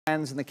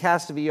And the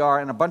cast of ER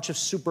and a bunch of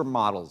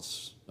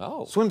supermodels.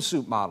 Oh.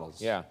 Swimsuit models.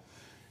 Yeah.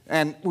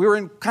 And we were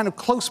in kind of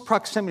close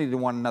proximity to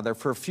one another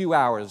for a few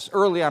hours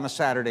early on a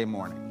Saturday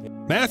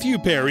morning. Matthew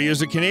Perry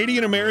is a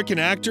Canadian-American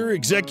actor,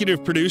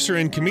 executive producer,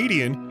 and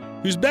comedian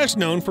who's best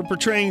known for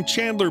portraying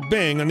Chandler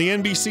Bing on the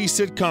NBC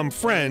sitcom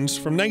Friends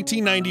from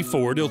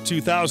 1994 till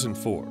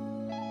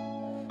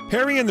 2004.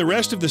 Perry and the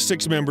rest of the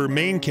six-member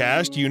main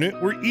cast unit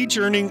were each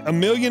earning $1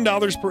 million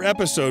per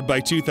episode by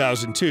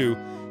 2002,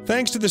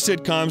 thanks to the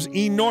sitcom's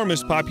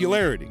enormous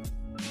popularity.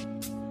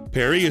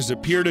 Perry has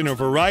appeared in a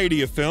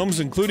variety of films,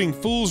 including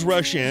Fools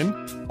Rush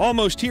In,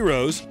 Almost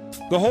Heroes,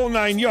 The Whole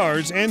Nine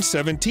Yards, and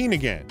 17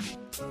 Again.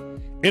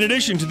 In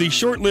addition to the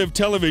short-lived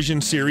television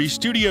series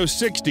Studio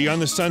 60 on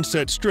the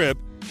Sunset Strip,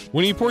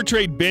 when he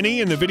portrayed Benny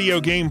in the video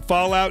game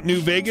Fallout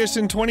New Vegas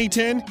in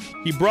 2010,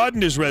 he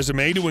broadened his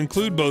resume to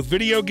include both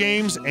video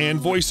games and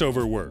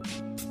voiceover work.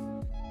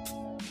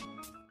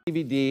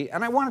 DVD,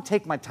 and I want to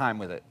take my time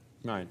with it.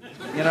 Right.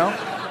 You know?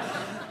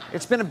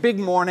 It's been a big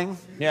morning.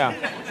 Yeah.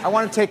 I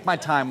want to take my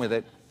time with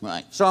it.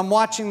 Right. So I'm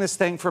watching this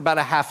thing for about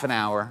a half an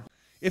hour.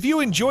 If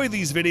you enjoy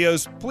these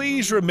videos,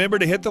 please remember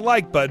to hit the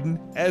like button,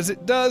 as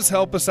it does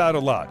help us out a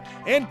lot.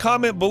 And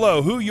comment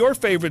below who your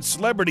favorite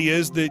celebrity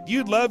is that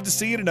you'd love to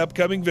see in an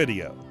upcoming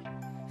video.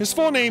 His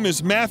full name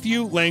is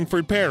Mathew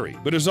Langford Perry,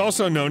 but is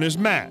also known as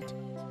Matt.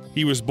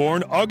 He was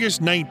born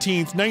August 19,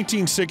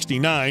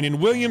 1969 in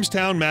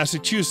Williamstown,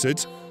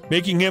 Massachusetts,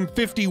 making him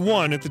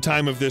 51 at the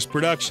time of this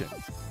production.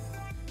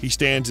 He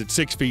stands at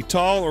 6 feet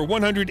tall, or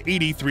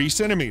 183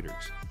 centimeters.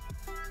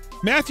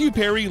 Matthew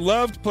Perry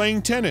loved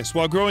playing tennis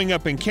while growing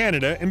up in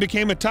Canada and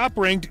became a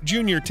top-ranked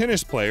junior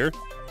tennis player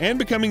and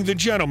becoming the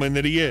gentleman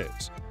that he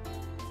is.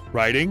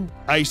 Writing,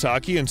 ice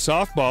hockey, and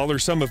softball are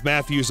some of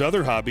Matthew's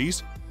other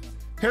hobbies.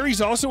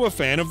 Perry's also a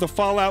fan of the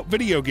Fallout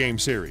video game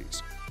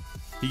series.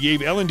 He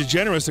gave Ellen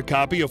DeGeneres a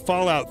copy of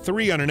Fallout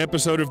 3 on an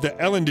episode of The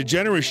Ellen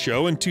DeGeneres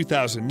Show in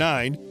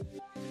 2009.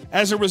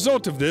 As a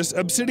result of this,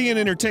 Obsidian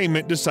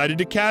Entertainment decided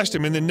to cast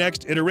him in the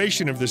next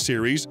iteration of the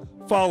series,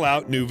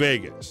 Fallout New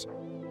Vegas.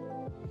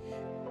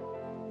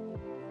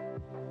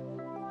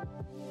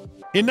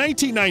 In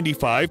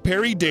 1995,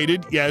 Perry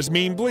dated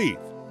Yasmine Bleeth.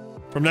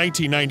 From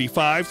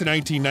 1995 to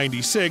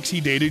 1996,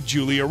 he dated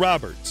Julia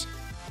Roberts.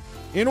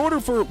 In order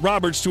for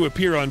Roberts to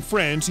appear on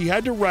Friends, he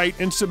had to write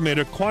and submit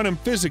a quantum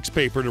physics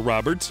paper to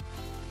Roberts.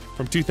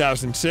 From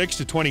 2006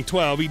 to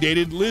 2012, he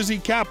dated Lizzie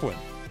Kaplan.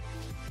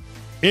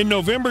 In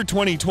November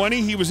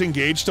 2020, he was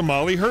engaged to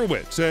Molly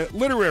Hurwitz, a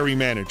literary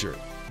manager.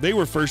 They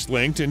were first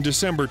linked in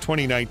December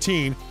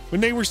 2019 when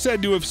they were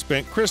said to have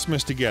spent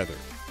Christmas together.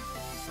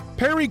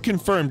 Perry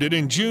confirmed it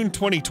in June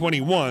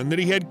 2021 that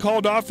he had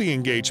called off the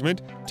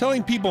engagement,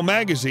 telling People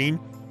magazine,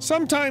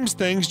 "Sometimes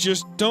things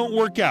just don't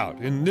work out,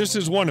 and this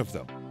is one of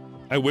them.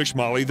 I wish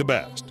Molly the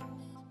best."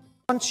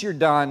 Once you're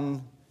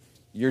done,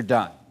 you're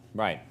done.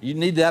 Right. You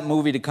need that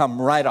movie to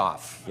come right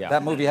off. Yeah.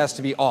 That movie has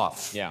to be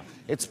off. Yeah.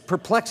 It's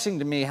perplexing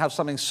to me how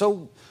something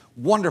so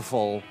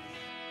wonderful.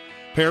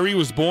 Perry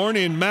was born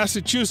in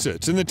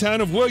Massachusetts in the town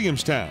of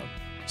Williamstown.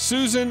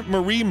 Susan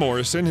Marie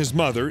Morrison, his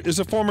mother, is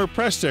a former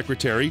press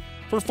secretary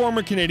for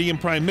former Canadian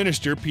Prime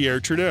Minister Pierre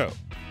Trudeau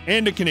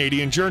and a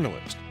Canadian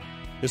journalist.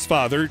 His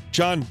father,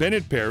 John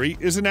Bennett Perry,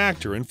 is an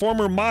actor and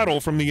former model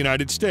from the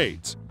United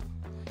States.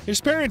 His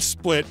parents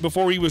split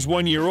before he was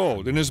 1 year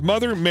old, and his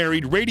mother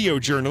married radio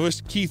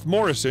journalist Keith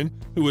Morrison,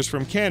 who was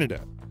from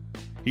Canada.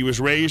 He was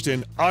raised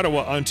in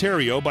Ottawa,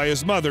 Ontario by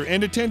his mother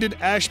and attended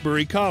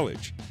Ashbury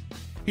College.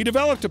 He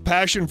developed a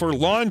passion for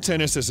lawn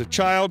tennis as a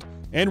child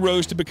and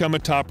rose to become a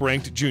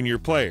top-ranked junior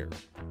player.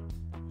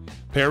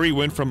 Perry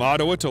went from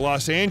Ottawa to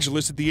Los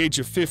Angeles at the age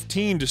of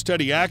 15 to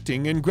study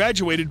acting and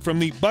graduated from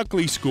the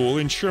Buckley School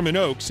in Sherman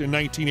Oaks in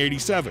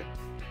 1987.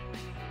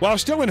 While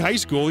still in high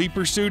school, he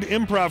pursued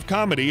improv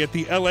comedy at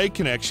the LA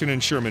Connection in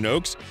Sherman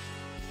Oaks.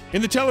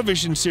 In the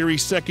television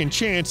series Second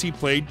Chance, he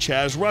played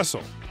Chaz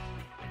Russell.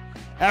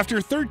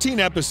 After 13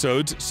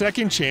 episodes,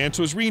 Second Chance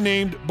was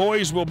renamed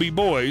Boys Will Be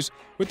Boys,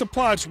 with the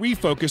plots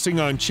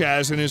refocusing on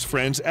Chaz and his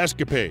friends'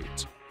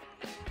 escapades.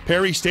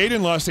 Perry stayed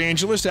in Los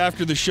Angeles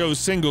after the show's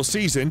single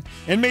season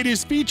and made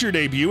his feature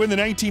debut in the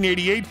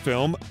 1988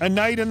 film A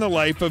Night in the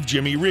Life of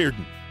Jimmy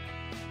Reardon.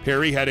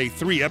 Perry had a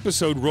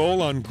 3-episode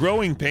role on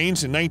Growing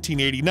Pains in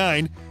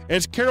 1989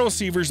 as Carol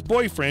Seaver's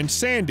boyfriend,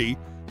 Sandy,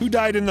 who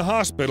died in the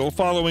hospital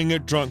following a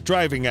drunk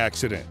driving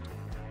accident.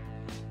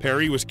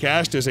 Perry was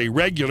cast as a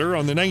regular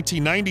on the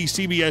 1990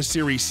 CBS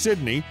series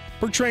Sydney,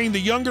 portraying the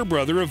younger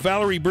brother of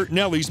Valerie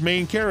Bertinelli's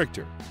main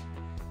character.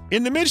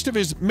 In the midst of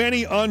his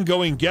many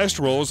ongoing guest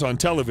roles on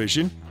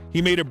television,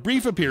 he made a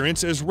brief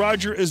appearance as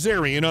Roger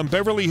Azarian on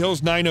Beverly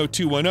Hills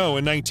 90210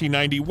 in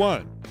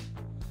 1991.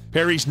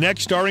 Perry's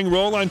next starring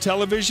role on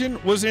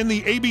television was in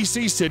the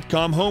ABC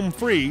sitcom Home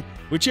Free,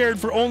 which aired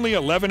for only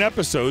 11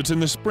 episodes in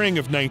the spring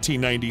of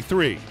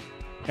 1993,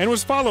 and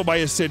was followed by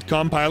a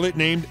sitcom pilot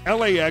named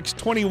LAX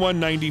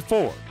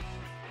 2194.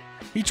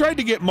 He tried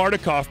to get Marta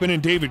Kaufman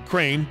and David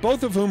Crane,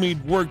 both of whom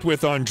he'd worked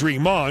with on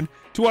Dream On,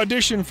 to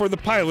audition for the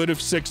pilot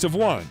of 6 of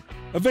 1,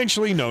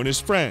 eventually known as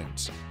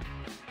Friends.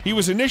 He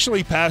was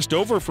initially passed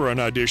over for an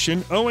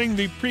audition owing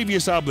the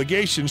previous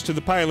obligations to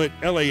the pilot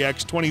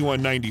LAX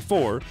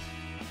 2194.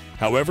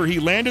 However, he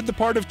landed the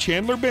part of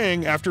Chandler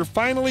Bing after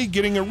finally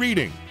getting a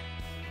reading.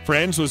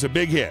 Friends was a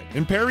big hit,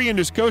 and Perry and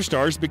his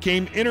co-stars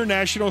became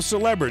international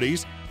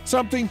celebrities,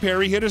 something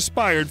Perry had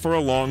aspired for a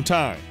long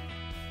time.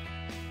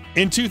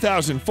 In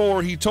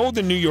 2004, he told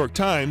the New York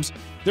Times,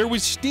 "There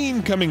was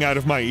steam coming out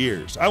of my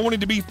ears. I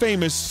wanted to be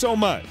famous so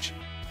much."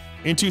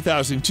 In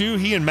 2002,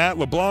 he and Matt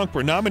LeBlanc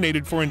were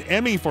nominated for an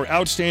Emmy for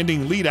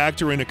Outstanding Lead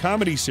Actor in a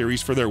Comedy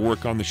Series for their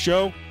work on the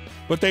show,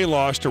 but they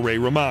lost to Ray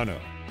Romano.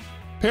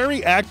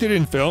 Perry acted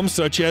in films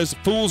such as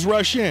Fools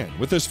Rush In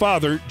with his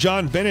father,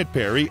 John Bennett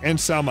Perry, and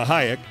Salma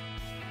Hayek,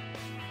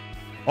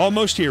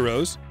 Almost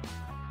Heroes,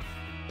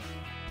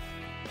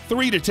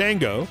 Three to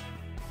Tango,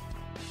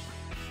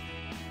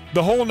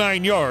 The Whole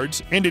 9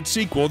 Yards, and its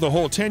sequel, The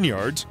Whole 10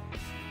 Yards,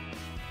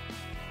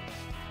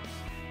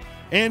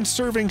 and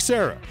Serving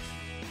Sarah.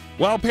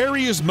 While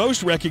Perry is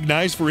most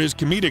recognized for his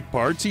comedic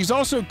parts, he's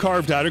also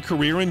carved out a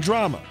career in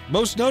drama,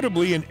 most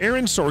notably in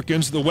Aaron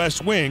Sorkin's The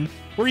West Wing,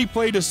 where he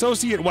played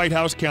Associate White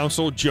House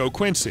Counsel Joe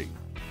Quincy.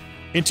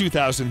 In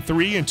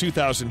 2003 and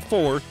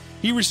 2004,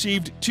 he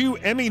received 2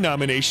 Emmy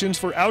nominations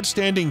for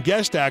Outstanding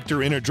Guest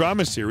Actor in a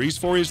Drama Series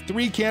for his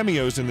 3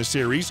 cameos in the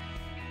series,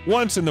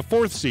 once in the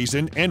 4th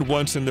season and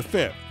once in the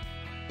 5th.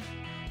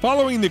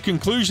 Following the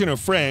conclusion of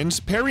Friends,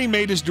 Perry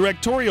made his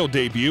directorial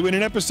debut in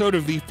an episode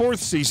of the 4th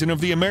season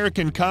of the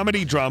American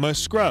comedy drama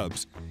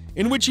Scrubs,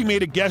 in which he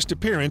made a guest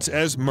appearance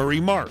as Murray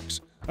Marks,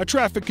 a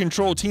traffic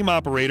control team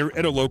operator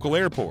at a local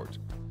airport.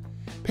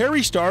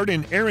 Perry starred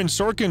in Aaron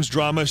Sorkin's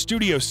drama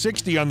Studio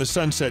 60 on the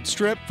Sunset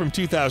Strip from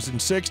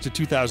 2006 to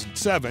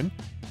 2007.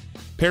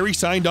 Perry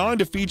signed on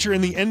to feature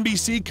in the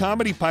NBC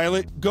comedy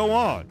pilot Go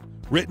On,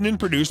 written and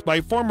produced by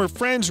former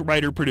Friends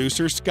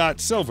writer-producer Scott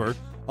Silver,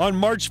 on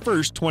March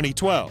 1,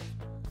 2012.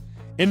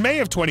 In May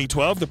of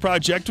 2012, the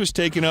project was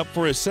taken up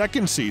for a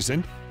 2nd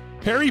season.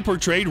 Perry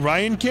portrayed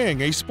Ryan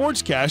King, a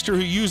sportscaster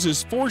who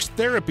uses forced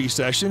therapy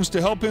sessions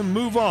to help him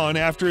move on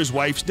after his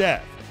wife's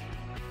death.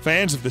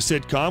 Fans of the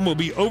sitcom will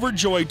be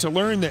overjoyed to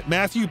learn that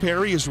Mathew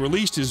Perry has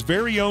released his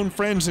very own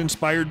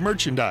Friends-inspired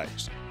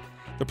merchandise.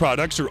 The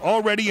products are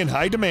already in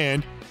high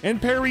demand,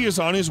 and Perry is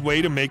on his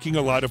way to making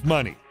a lot of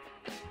money.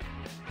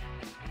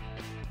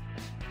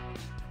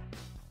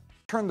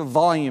 Turn the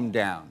volume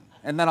down,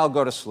 and then I'll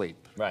go to sleep.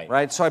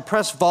 Right. So I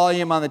press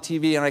volume on the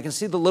TV, and I can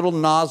see the little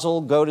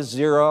nozzle go to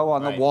 0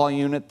 on the wall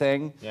unit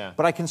thing,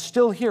 but I can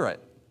still hear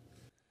it.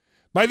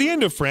 By the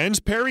end of Friends,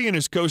 Perry and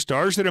his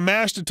co-stars had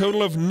amassed a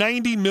total of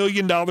 $90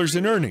 million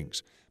in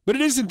earnings. But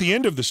it isn't the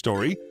end of the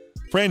story.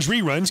 Friends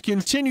reruns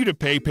continue to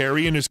pay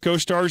Perry and his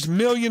co-stars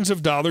millions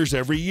of dollars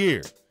every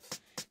year.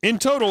 In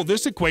total,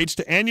 this equates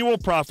to annual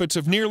profits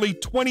of nearly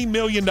 $20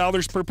 million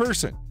per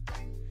person.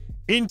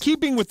 In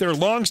keeping with their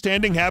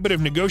long-standing habit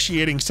of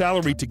negotiating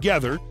salary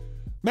together,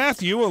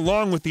 Mathew,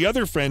 along with the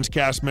other Friends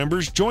cast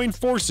members, joined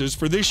forces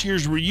for this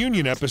year's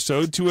reunion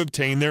episode to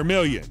obtain their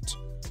millions.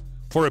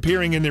 For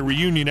appearing in the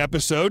reunion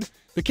episode,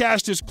 the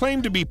cast is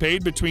claimed to be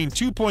paid between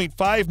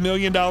 $2.5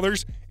 million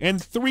and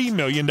 $3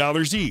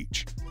 million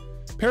each.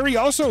 Perry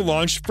also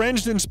launched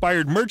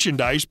Friends-inspired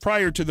merchandise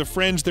prior to the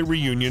Friends The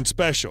Reunion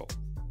special.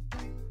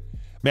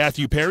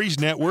 Mathew Perry's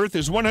net worth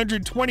is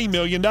 $120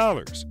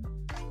 million.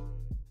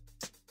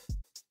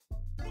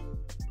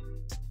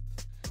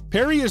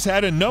 Perry has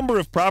had a number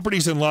of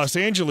properties in Los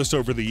Angeles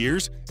over the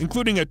years,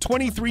 including a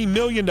 $23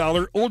 million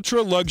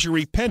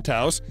ultra-luxury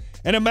penthouse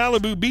and a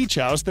Malibu beach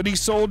house that he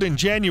sold in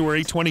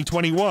January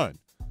 2021.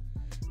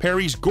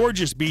 Perry's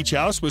gorgeous beach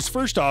house was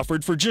first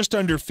offered for just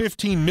under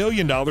 $15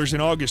 million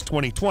in August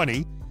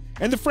 2020,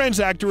 and the Friends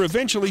actor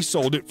eventually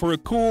sold it for a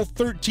cool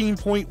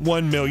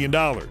 $13.1 million.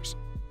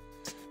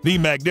 The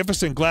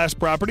magnificent glass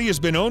property has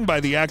been owned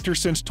by the actor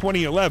since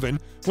 2011,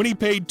 when he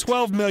paid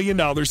 $12 million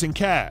in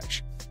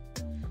cash.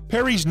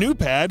 Perry's new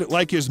pad,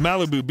 like his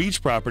Malibu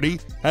beach property,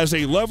 has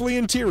a lovely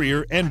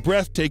interior and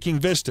breathtaking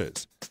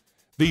vistas.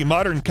 The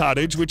modern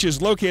cottage, which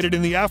is located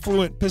in the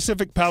affluent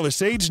Pacific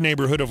Palisades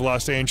neighborhood of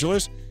Los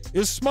Angeles,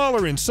 is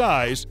smaller in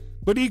size,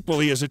 but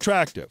equally as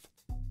attractive.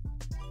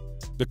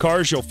 The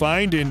cars you'll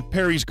find in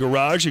Perry's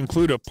garage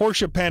include a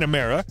Porsche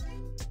Panamera,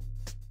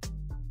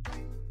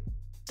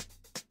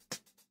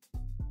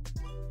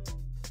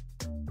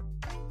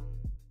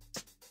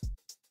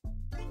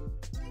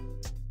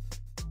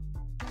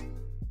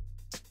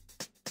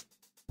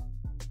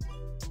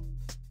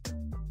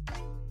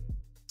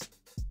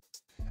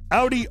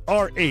 Audi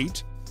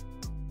R8,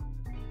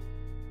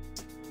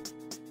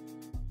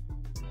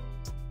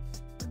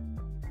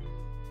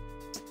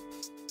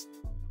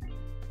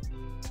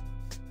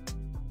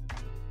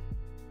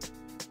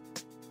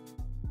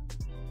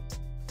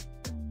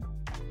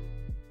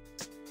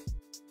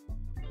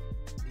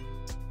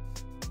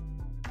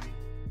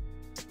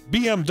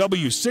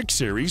 BMW 6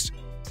 Series,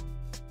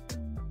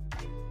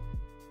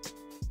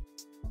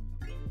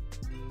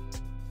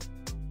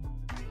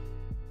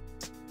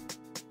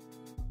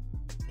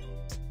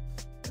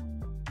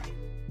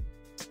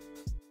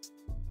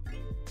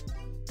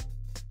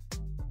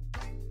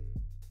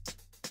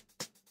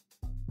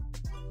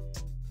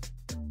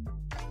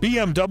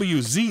 BMW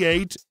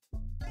Z8,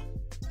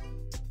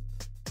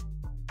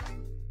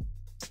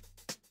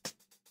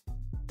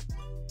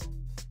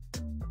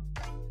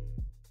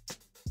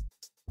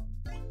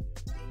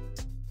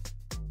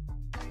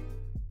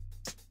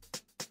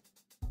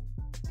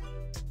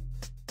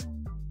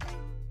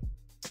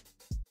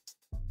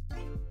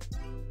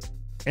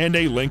 and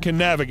a Lincoln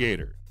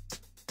Navigator.